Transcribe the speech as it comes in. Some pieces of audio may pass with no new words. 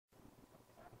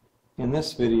In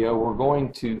this video, I'm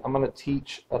going to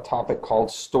teach a topic called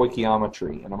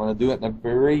stoichiometry, and I'm going to do it in a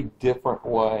very different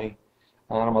way,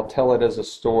 and I'm going to tell it as a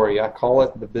story. I call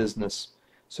it the business.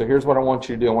 So here's what I want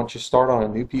you to do. I want you to start on a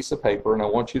new piece of paper, and I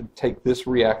want you to take this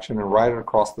reaction and write it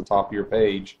across the top of your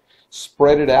page.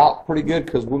 Spread it out pretty good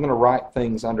because we're going to write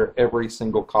things under every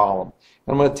single column.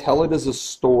 And I'm going to tell it as a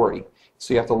story.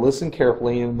 So you have to listen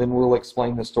carefully, and then we'll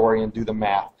explain the story and do the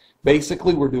math.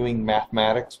 Basically, we're doing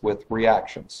mathematics with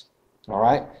reactions. All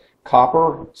right,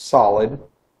 copper solid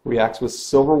reacts with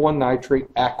silver 1 nitrate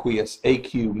aqueous,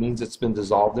 AQ, means it's been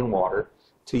dissolved in water,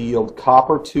 to yield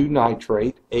copper 2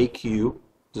 nitrate, AQ,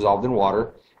 dissolved in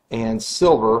water, and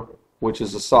silver, which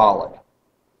is a solid.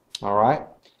 All right.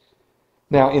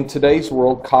 Now, in today's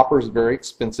world, copper is very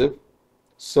expensive.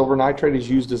 Silver nitrate is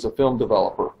used as a film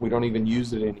developer. We don't even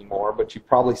use it anymore, but you've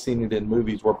probably seen it in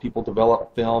movies where people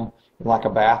develop film in like a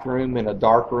bathroom, in a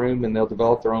dark room, and they'll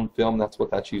develop their own film. That's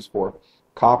what that's used for.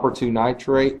 Copper 2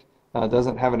 nitrate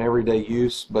doesn't have an everyday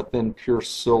use, but then pure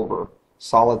silver,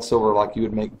 solid silver like you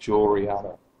would make jewelry out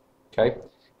of. Okay,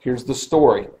 here's the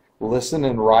story. Listen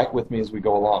and write with me as we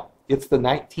go along. It's the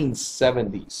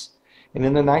 1970s, and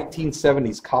in the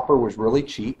 1970s, copper was really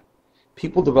cheap.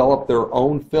 People developed their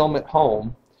own film at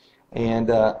home,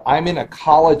 and I'm in a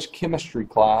college chemistry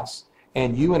class,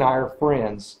 and you and I are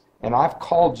friends, and I've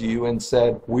called you and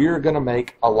said, we're going to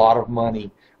make a lot of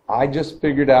money. I just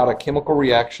figured out a chemical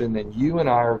reaction, and you and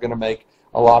I are going to make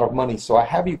a lot of money. So I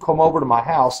have you come over to my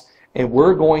house, and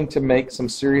we're going to make some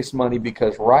serious money,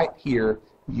 because right here,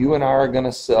 you and I are going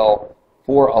to sell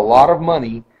for a lot of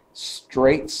money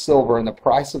straight silver, and the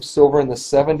price of silver in the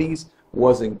 70s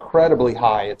was incredibly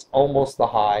high. It's almost the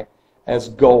high as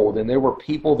gold, and there were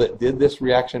people that did this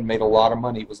reaction, made a lot of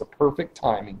money. It was a perfect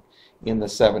timing in the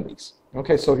 70s.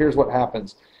 Okay, so here's what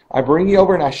happens. I bring you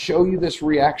over and I show you this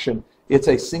reaction. It's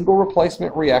a single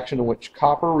replacement reaction in which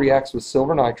copper reacts with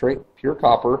silver nitrate, pure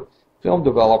copper, film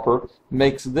developer,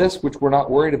 makes this, which we're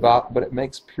not worried about, but it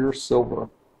makes pure silver,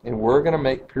 and we're going to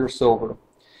make pure silver.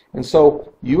 And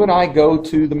so you and I go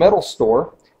to the metal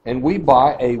store and we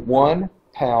buy a 1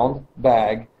 pound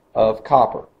bag of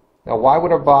copper. Now, why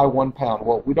would I buy 1 pound?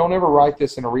 Well, we don't ever write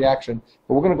this in a reaction,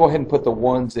 but we're going to go ahead and put the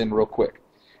ones in real quick.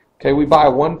 Okay, we buy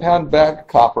a 1 pound bag of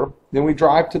copper, then we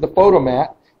drive to the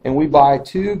photomat and we buy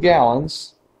 2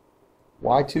 gallons.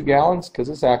 Why 2 gallons? Because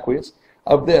it's aqueous,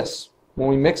 of this. When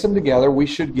we mix them together, we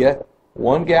should get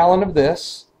 1 gallon of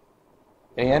this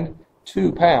and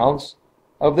 2 pounds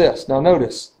of this. Now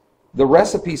notice, the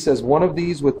recipe says 1 of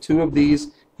these with 2 of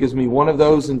these gives me 1 of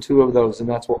those and 2 of those, and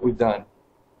that's what we've done.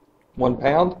 1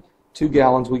 pound, 2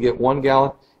 gallons, we get 1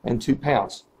 gallon and 2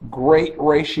 pounds. Great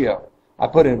ratio. I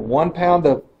put in 1 pound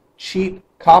of cheap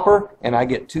copper and I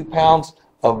get 2 pounds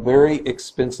of very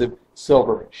expensive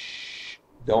silver. Shh,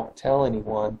 don't tell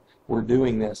anyone we're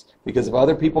doing this, because if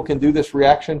other people can do this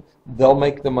reaction, they'll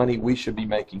make the money we should be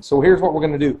making. So here's what we're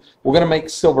going to do. We're going to make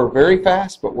silver very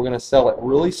fast, but we're going to sell it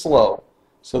really slow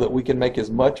so that we can make as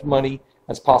much money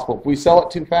as possible. If we sell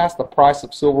it too fast, the price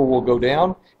of silver will go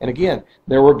down. And again,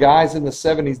 there were guys in the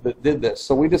 70s that did this.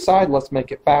 So we decide, let's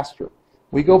make it faster.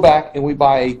 We go back and we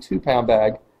buy a 2 pound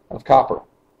bag of copper.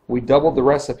 We doubled the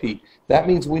recipe. That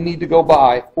means we need to go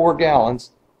buy 4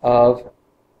 gallons of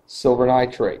silver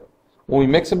nitrate. When we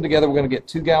mix them together, we're going to get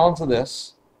 2 gallons of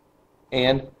this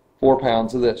and 4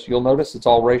 pounds of this. You'll notice it's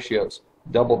all ratios.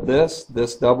 Doubled this,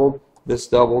 this doubled,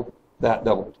 that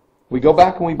doubled. We go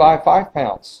back and we buy 5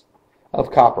 pounds of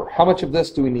copper. How much of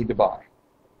this do we need to buy?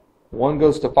 1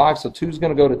 goes to 5, so 2 is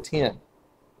going to go to 10.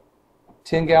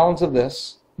 10 gallons of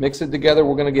this. Mix it together,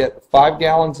 we're going to get 5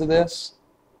 gallons of this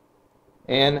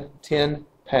and 10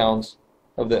 pounds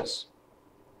of this.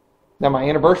 Now my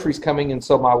anniversary's coming, and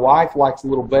so my wife likes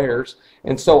little bears,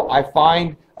 and so I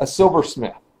find a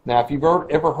silversmith. Now if you've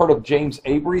ever heard of James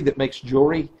Avery that makes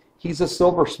jewelry, he's a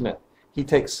silversmith. He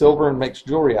takes silver and makes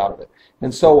jewelry out of it.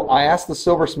 And so I asked the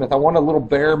silversmith, I want a little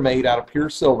bear made out of pure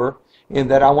silver and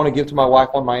that I want to give to my wife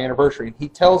on my anniversary. And he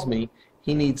tells me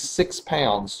he needs 6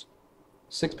 pounds.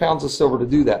 6 pounds of silver to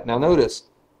do that. Now notice,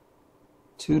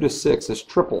 2 to 6 is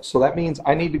triple. So that means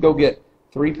I need to go get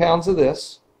 3 pounds of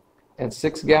this and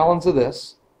 6 gallons of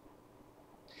this.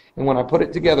 And when I put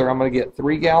it together, I'm going to get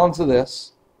 3 gallons of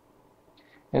this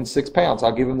and 6 pounds.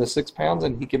 I'll give him the 6 pounds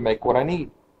and he can make what I need.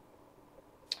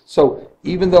 So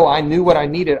even though I knew what I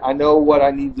needed, I know what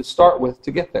I need to start with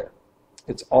to get there.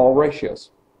 It's all ratios.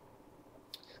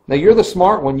 Now you're the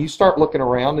smart one. You start looking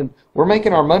around, and we're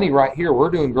making our money right here. We're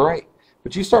doing great.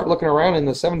 But you start looking around. In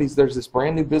the 70s, there's this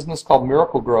brand new business called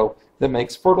Miracle-Gro that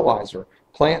makes fertilizer.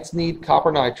 Plants need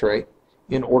copper nitrate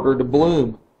in order to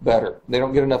bloom better. They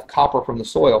don't get enough copper from the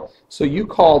soil. So you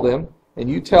call them and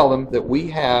you tell them that we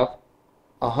have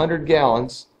 100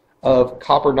 gallons of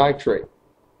copper nitrate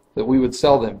that we would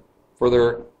sell them for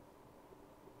their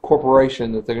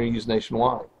corporation that they're going to use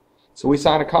nationwide. So we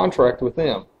sign a contract with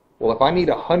them. Well, if I need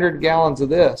 100 gallons of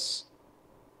this,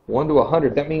 1 to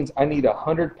 100, that means I need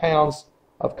 100 pounds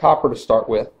of copper to start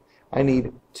with. I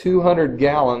need 200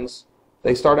 gallons.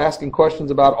 They start asking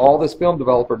questions about all this film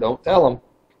developer. Don't tell them,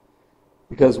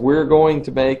 because we're going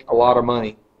to make a lot of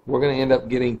money. We're going to end up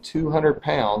getting 200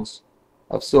 pounds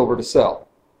of silver to sell.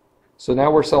 So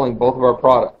now we're selling both of our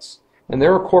products. And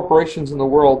there are corporations in the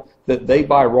world that they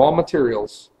buy raw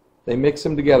materials, they mix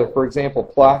them together. For example,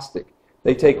 plastic.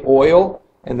 They take oil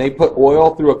and they put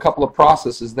oil through a couple of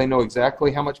processes. They know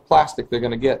exactly how much plastic they're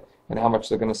going to get and how much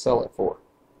they're going to sell it for.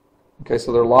 Okay,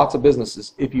 so there are lots of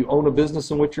businesses. If you own a business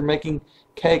in which you're making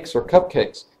cakes or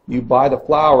cupcakes, you buy the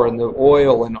flour and the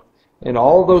oil and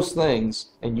all of those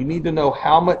things, and you need to know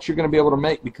how much you're going to be able to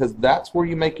make, because that's where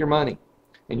you make your money.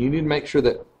 And you need to make sure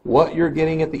that what you're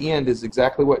getting at the end is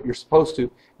exactly what you're supposed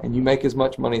to, and you make as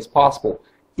much money as possible.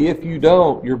 If you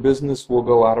don't, your business will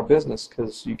go out of business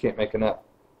because you can't make enough.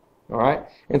 All right?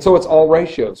 And so it's all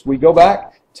ratios. We go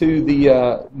back to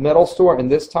the metal store,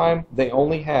 and this time they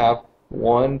only have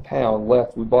 1 pound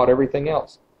left. We bought everything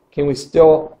else. Can we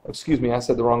still, excuse me, I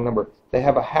said the wrong number. They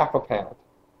have a half a pound.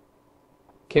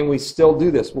 Can we still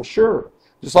do this? Well, sure.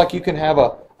 Just like you can have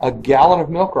a gallon of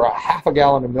milk or a half a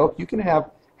gallon of milk, you can have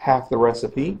half the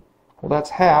recipe. Well, that's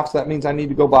half, so that means I need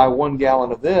to go buy 1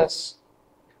 gallon of this.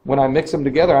 When I mix them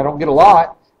together, I don't get a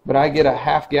lot, but I get a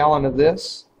half gallon of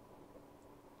this,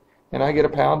 and I get a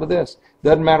pound of this.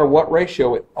 Doesn't matter what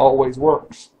ratio, it always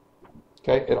works.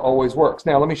 Okay, it always works.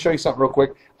 Now, let me show you something real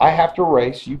quick. I have to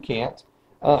erase. You can't.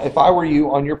 If I were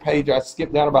you, on your page, I'd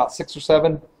skip down about 6 or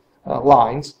 7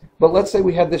 lines. But let's say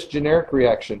we had this generic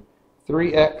reaction.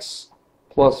 3x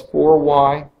plus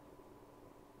 4y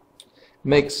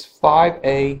makes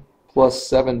 5a plus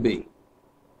 7b.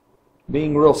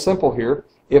 Being real simple here,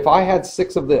 if I had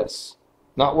 6 of this,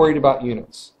 not worried about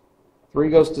units, 3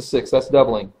 goes to 6, that's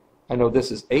doubling. I know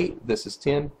this is 8, this is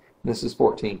 10, this is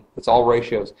 14. It's all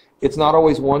ratios. It's not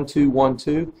always 1, 2, 1,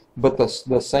 2, but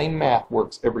the same math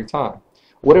works every time.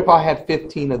 What if I had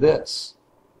 15 of this?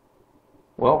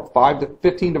 Well,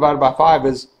 15 divided by 5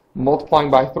 is multiplying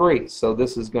by 3. So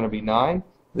this is going to be 9,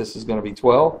 this is going to be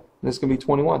 12, and this is going to be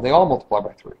 21. They all multiply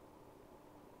by 3.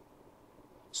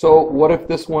 So what if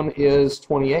this one is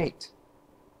 28?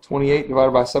 28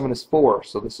 divided by 7 is 4.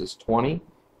 So this is 20,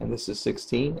 and this is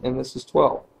 16, and this is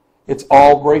 12. It's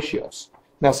all ratios.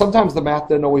 Now, sometimes the math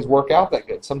doesn't always work out that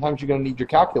good. Sometimes you're going to need your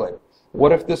calculator.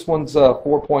 What if this one's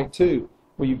 4.2?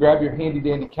 Well, you grab your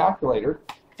handy-dandy calculator,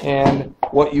 and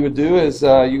what you would do is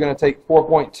you're going to take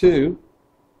 4.2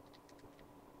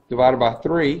 divided by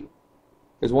 3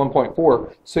 is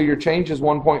 1.4. So your change is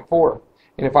 1.4.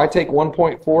 And if I take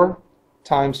 1.4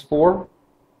 times 4,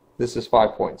 this is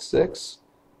 5.6.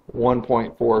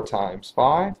 1.4 times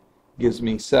 5 gives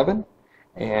me 7.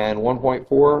 And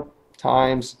 1.4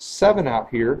 times 7 out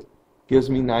here gives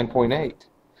me 9.8.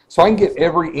 So I can get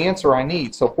every answer I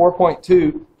need. So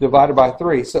 4.2 divided by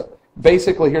 3. So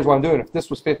basically, here's what I'm doing. If this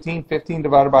was 15, 15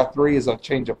 divided by 3 is a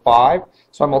change of 5.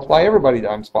 So I multiply everybody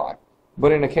times 5.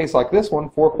 But in a case like this one,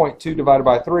 4.2 divided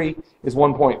by 3 is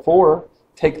 1.4.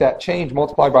 Take that change,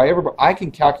 multiply by everybody. I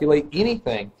can calculate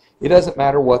anything. It doesn't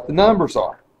matter what the numbers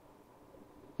are.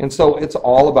 And so it's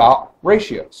all about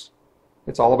ratios.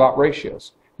 It's all about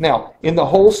ratios. Now, in the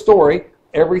whole story,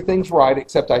 everything's right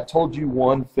except I told you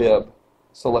one fib.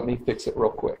 So let me fix it real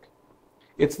quick.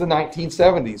 It's the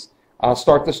 1970s. I'll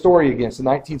start the story again. It's the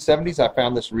 1970s. I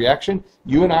found this reaction.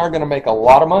 You and I are going to make a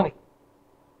lot of money.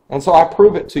 And so I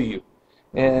prove it to you.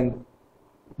 And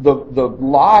the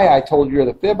lie I told you, or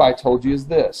the fib I told you, is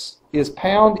this. Is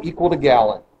pound equal to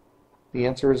gallon? The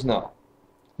answer is no.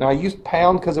 Now, I used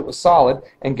pound because it was solid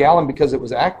and gallon because it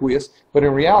was aqueous, but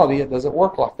in reality, it doesn't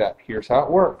work like that. Here's how it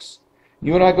works.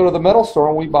 You and I go to the metal store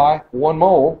and we buy 1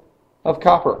 mole of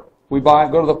copper. We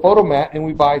go to the photomat and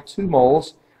we buy 2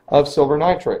 moles of silver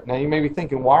nitrate. Now, you may be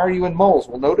thinking, why are you in moles?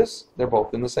 Well, notice they're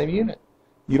both in the same unit.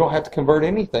 You don't have to convert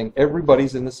anything.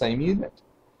 Everybody's in the same unit.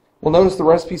 Well, notice the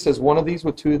recipe says 1 of these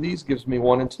with 2 of these gives me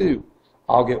 1 and 2.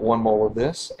 I'll get 1 mole of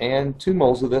this and 2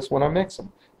 moles of this when I mix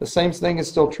them. The same thing is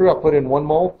still true. I put in 1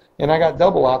 mole and I got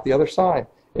double out the other side.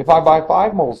 If I buy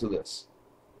 5 moles of this,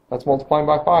 that's multiplying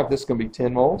by 5. This is going to be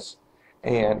 10 moles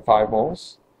and 5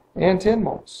 moles and 10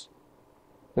 moles.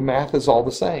 The math is all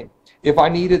the same. If I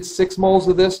needed 6 moles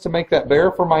of this to make that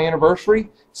bear for my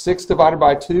anniversary, 6 divided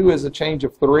by 2 is a change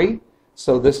of 3.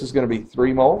 So this is going to be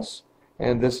 3 moles,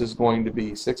 and this is going to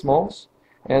be 6 moles,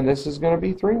 and this is going to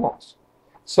be 3 moles.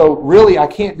 So really, I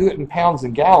can't do it in pounds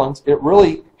and gallons. It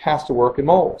really has to work in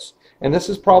moles. And this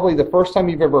is probably the first time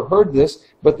you've ever heard this,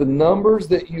 but the numbers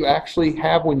that you actually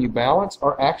have when you balance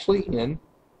are actually in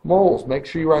moles. Make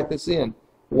sure you write this in.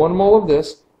 1 mole of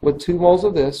this with 2 moles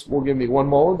of this will give me 1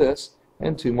 mole of this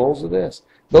and 2 moles of this.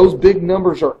 Those big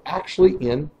numbers are actually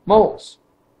in moles.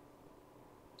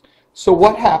 So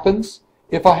what happens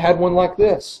if I had one like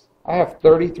this? I have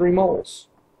 33 moles.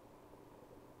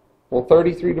 Well,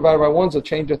 33 divided by 1 is a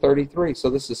change of 33. So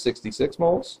this is 66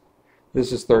 moles.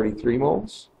 This is 33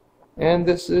 moles. And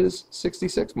this is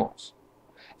 66 moles.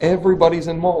 Everybody's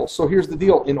in moles. So here's the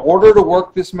deal. In order to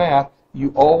work this math,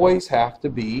 you always have to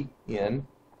be in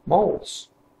moles.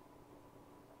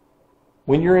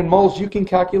 When you're in moles, you can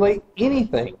calculate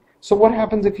anything. So what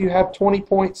happens if you have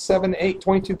 20.78,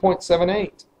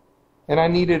 22.78? And I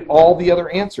needed all the other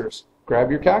answers.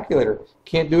 Grab your calculator.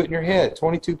 Can't do it in your head.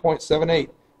 22.78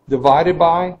 divided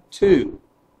by 2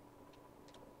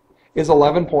 is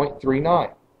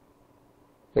 11.39.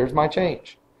 There's my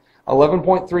change.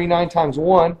 11.39 times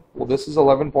 1, well, this is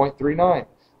 11.39.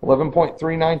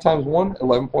 11.39 times 1,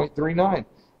 11.39.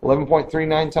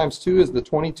 11.39 times 2 is the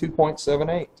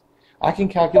 22.78. I can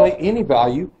calculate any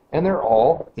value, and they're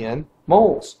all in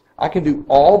moles. I can do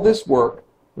all this work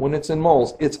when it's in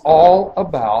moles. It's all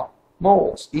about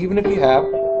moles, even if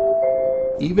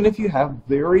you have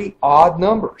very odd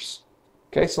numbers.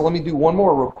 Okay, so let me do one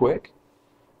more real quick.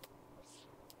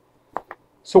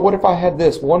 So what if I had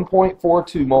this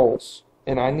 1.42 moles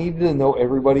and I needed to know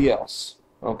everybody else?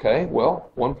 Okay, well,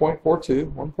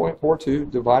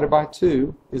 1.42 divided by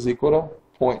 2 is equal to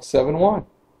 0.71.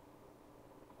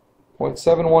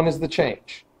 0.71 is the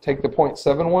change. Take the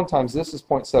 0.71 times this is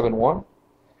 0.71.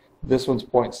 This one's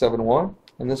 0.71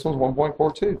 and this one's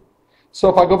 1.42. So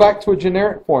if I go back to a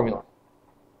generic formula,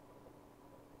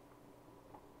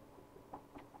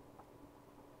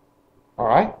 all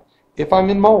right, if I'm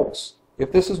in moles,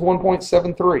 if this is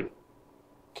 1.73,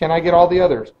 can I get all the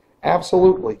others?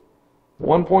 Absolutely.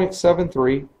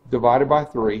 1.73 divided by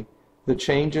 3, the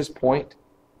change is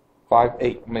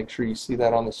 0.58. Make sure you see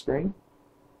that on the screen.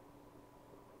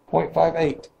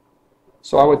 0.58.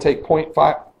 So I would take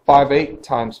 0.58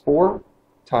 times 4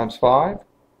 times 5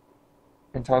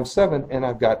 and times 7, and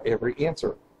I've got every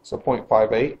answer. So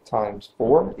 0.58 times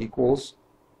 4 equals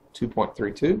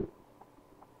 2.32.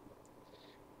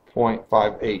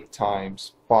 0.58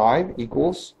 times 5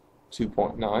 equals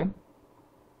 2.9.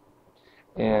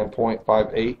 And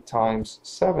 0.58 times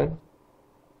 7,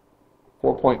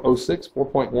 4.06,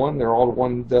 4.1, they're all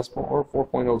one decimal, or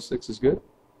 4.06 is good.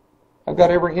 I've got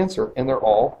every answer, and they're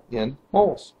all in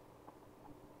moles.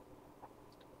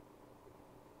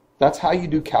 That's how you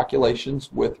do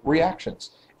calculations with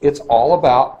reactions. It's all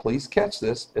about, please catch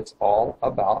this, it's all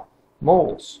about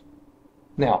moles.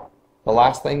 Now, the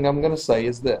last thing I'm going to say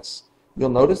is this. You'll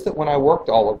notice that when I worked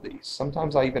all of these,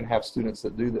 sometimes I even have students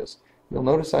that do this, you'll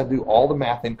notice I do all the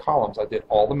math in columns. I did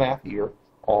all the math here,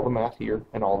 all the math here,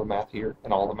 and all the math here,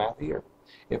 and all the math here.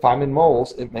 If I'm in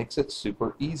moles, it makes it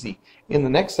super easy. In the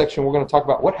next section, we're going to talk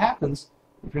about what happens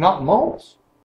if you're not in moles.